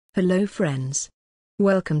Hello friends.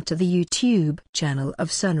 Welcome to the YouTube channel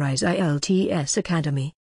of Sunrise IELTS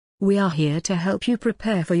Academy. We are here to help you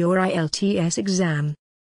prepare for your IELTS exam.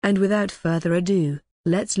 And without further ado,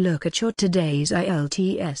 let's look at your today's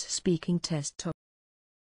IELTS speaking test topic.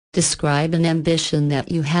 Describe an ambition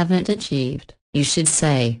that you haven't achieved. You should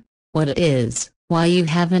say what it is, why you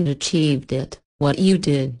haven't achieved it, what you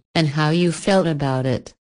did, and how you felt about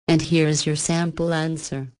it. And here's your sample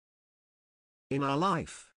answer. In our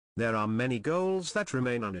life, there are many goals that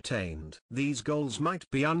remain unattained. These goals might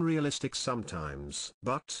be unrealistic sometimes,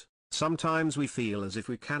 but sometimes we feel as if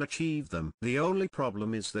we can achieve them. The only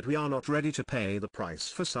problem is that we are not ready to pay the price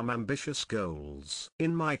for some ambitious goals.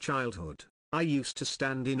 In my childhood, I used to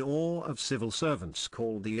stand in awe of civil servants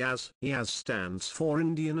called the IAS. IAS stands for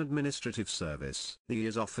Indian Administrative Service. The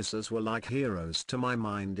IAS officers were like heroes to my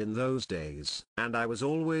mind in those days, and I was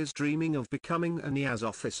always dreaming of becoming an IAS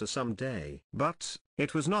officer someday. But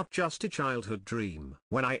it was not just a childhood dream.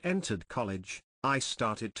 When I entered college, I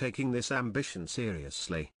started taking this ambition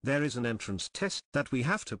seriously. There is an entrance test that we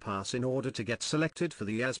have to pass in order to get selected for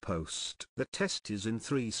the IAS post. The test is in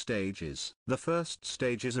 3 stages. The first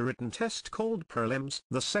stage is a written test called prelims.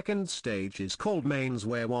 The second stage is called mains,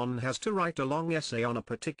 where one has to write a long essay on a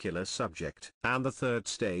particular subject. And the third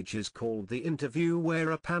stage is called the interview, where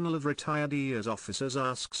a panel of retired IAS officers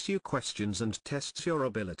asks you questions and tests your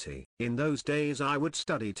ability. In those days I would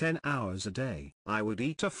study 10 hours a day. I would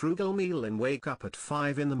eat a frugal meal and wake up at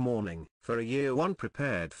 5 in the morning. For a year one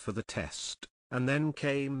prepared for the test, and then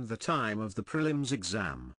came the time of the prelims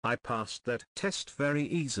exam. I passed that test very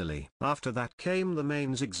easily. After that came the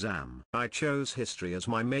mains exam. I chose history as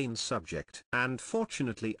my main subject, and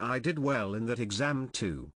fortunately I did well in that exam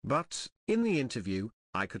too. But in the interview,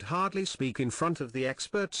 I could hardly speak in front of the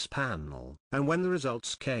experts panel, and when the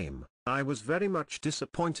results came, I was very much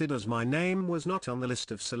disappointed as my name was not on the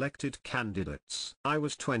list of selected candidates. I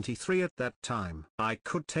was 23 at that time. I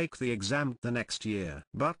could take the exam the next year,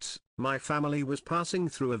 but my family was passing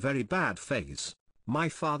through a very bad phase. My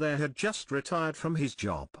father had just retired from his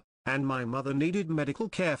job, and my mother needed medical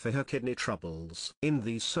care for her kidney troubles. In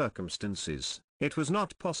these circumstances, it was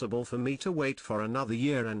not possible for me to wait for another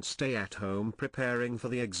year and stay at home preparing for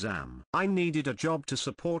the exam. I needed a job to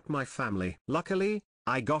support my family. Luckily,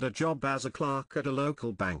 I got a job as a clerk at a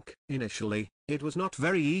local bank. Initially, it was not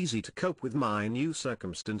very easy to cope with my new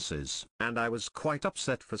circumstances, and I was quite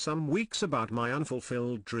upset for some weeks about my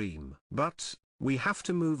unfulfilled dream. But we have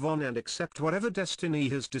to move on and accept whatever destiny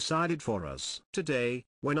has decided for us. Today,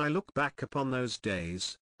 when I look back upon those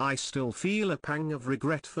days, I still feel a pang of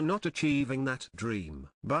regret for not achieving that dream.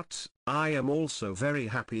 But I am also very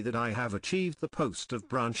happy that I have achieved the post of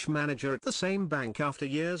branch manager at the same bank after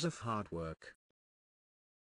years of hard work.